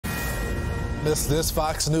Missed this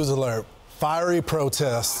Fox News alert. Fiery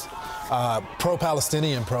protests,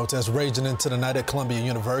 pro-Palestinian protests raging into the night at Columbia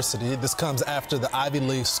University. This comes after the Ivy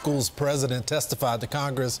League school's president testified to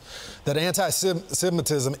Congress that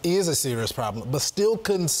anti-Semitism is a serious problem, but still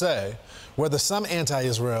couldn't say whether some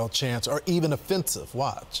anti-Israel chants are even offensive.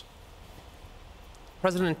 Watch.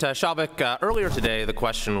 President Shavik, earlier today, the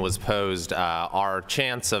question was posed, are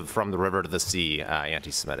chants of "From the River to the Sea"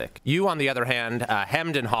 anti-Semitic? You, on the other hand,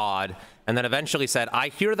 hemmed and hawed, and then eventually said, I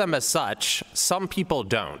hear them as such, some people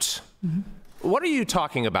don't. Mm-hmm. What are you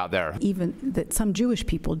talking about there? Even that some Jewish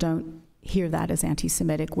people don't hear that as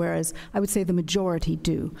anti-Semitic, whereas I would say the majority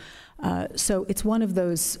do. So it's one of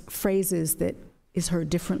those phrases that is heard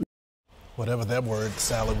differently. Whatever that word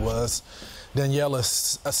salad was. Daniella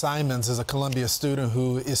Symonds is a Columbia student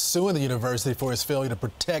who is suing the university for its failure to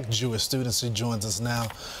protect Jewish students. She joins us now.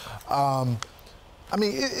 I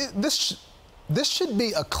mean, this should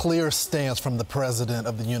be a clear stance from the president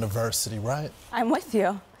of the university, right? I'm with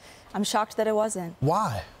you. I'm shocked that it wasn't.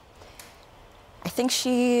 Why? I think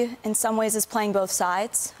she, in some ways, is playing both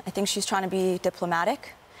sides. I think she's trying to be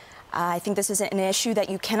diplomatic. I think this is an issue that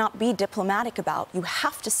you cannot be diplomatic about. You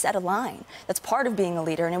have to set a line. That's part of being a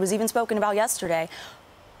leader, and it was even spoken about yesterday.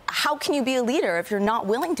 How can you be a leader if you're not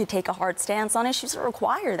willing to take a hard stance on issues that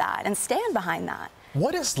require that and stand behind that?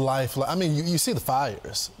 What is life like? I mean, you see the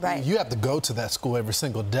fires. Right. You have to go to that school every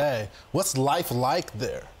single day. What's life like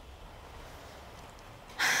there?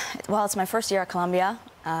 Well, it's my first year at Columbia,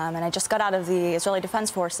 and I just got out of the Israeli Defense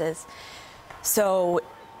Forces. So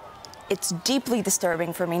it's deeply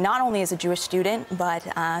disturbing for me, not only as a Jewish student, but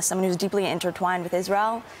someone who's deeply intertwined with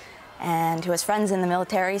Israel and who has friends in the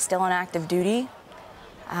military still on active duty.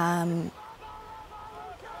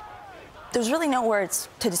 There's really no words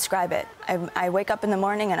to describe it. I wake up in the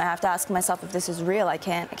morning and I have to ask myself if this is real. I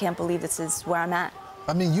can't believe this is where I'm at.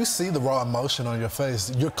 I mean, you see the raw emotion on your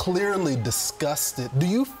face. You're clearly disgusted. Do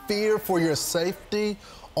you fear for your safety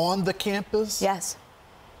on the campus? Yes.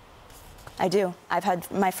 I do. I've had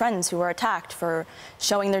my friends who were attacked for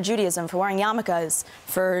showing their Judaism, for wearing yarmulkes,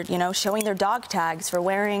 for, showing their dog tags, for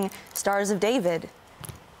wearing Stars of David.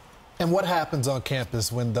 And what happens on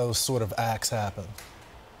campus when those sort of acts happen?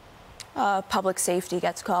 Public safety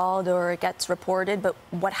gets called or it gets reported, but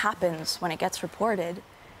what happens when it gets reported?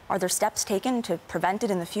 Are there steps taken to prevent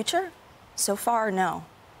it in the future? So far, no.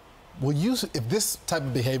 Well, if this type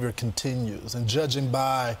of behavior continues, and judging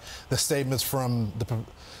by the statements from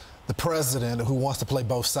the president who wants to play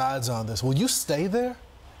both sides on this, will you stay there?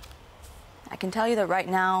 I can tell you that right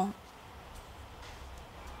now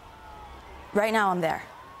I'm there.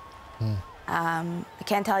 I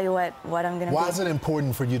can't tell you what I'm going to be. Why is it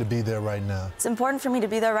important for you to be there right now? It's important for me to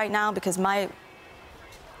be there right now because my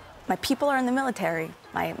people are in the military.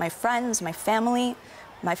 My friends, my family,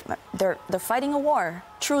 they're fighting a war,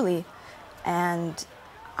 truly. And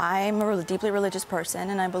I'm a deeply religious person,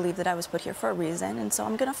 and I believe that I was put here for a reason, and so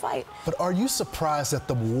I'm going to fight. But are you surprised that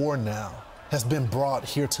the war now has been brought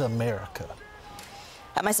here to America?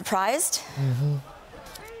 Am I surprised? Mm-hmm.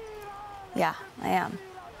 Yeah, I am.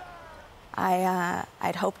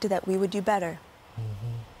 I'd hoped that we would do better. Mm-hmm.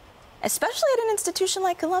 Especially at an institution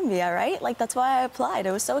like Columbia, right? Like, that's why I applied.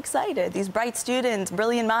 I was so excited. These bright students,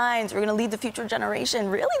 brilliant minds, we're going to lead the future generation.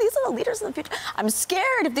 Really? These are the leaders of the future? I'm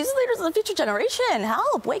scared. If these are the leaders of the future generation,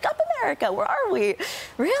 help. Wake up, America. Where are we?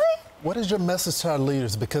 Really? What is your message to our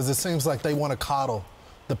leaders? Because it seems like they want to coddle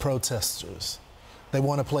the protesters. They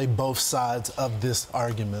want to play both sides of this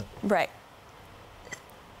argument. Right.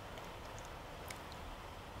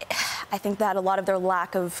 I think that a lot of their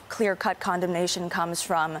lack of clear-cut condemnation comes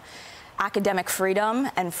from academic freedom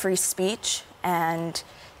and free speech, and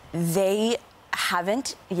they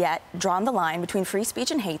haven't yet drawn the line between free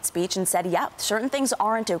speech and hate speech and said, yeah, certain things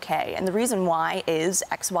aren't okay, and the reason why is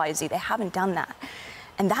X, Y, Z. They haven't done that,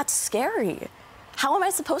 and that's scary. How am I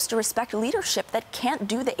supposed to respect leadership that can't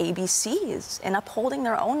do the ABCs in upholding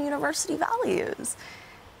their own university values?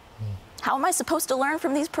 How am I supposed to learn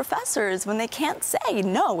from these professors when they can't say,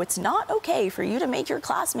 no, it's not okay for you to make your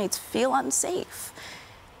classmates feel unsafe?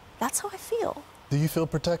 That's how I feel. Do you feel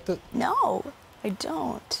protected? No, I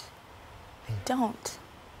don't. I don't.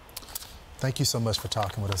 Thank you so much for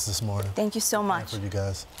talking with us this morning. Thank you so much. For you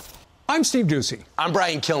guys. I'm Steve Ducey. I'm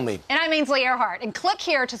Brian Kilmeade. And I'm Ainsley Earhart. And click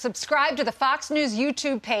here to subscribe to the Fox News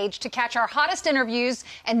YouTube page to catch our hottest interviews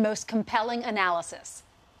and most compelling analysis.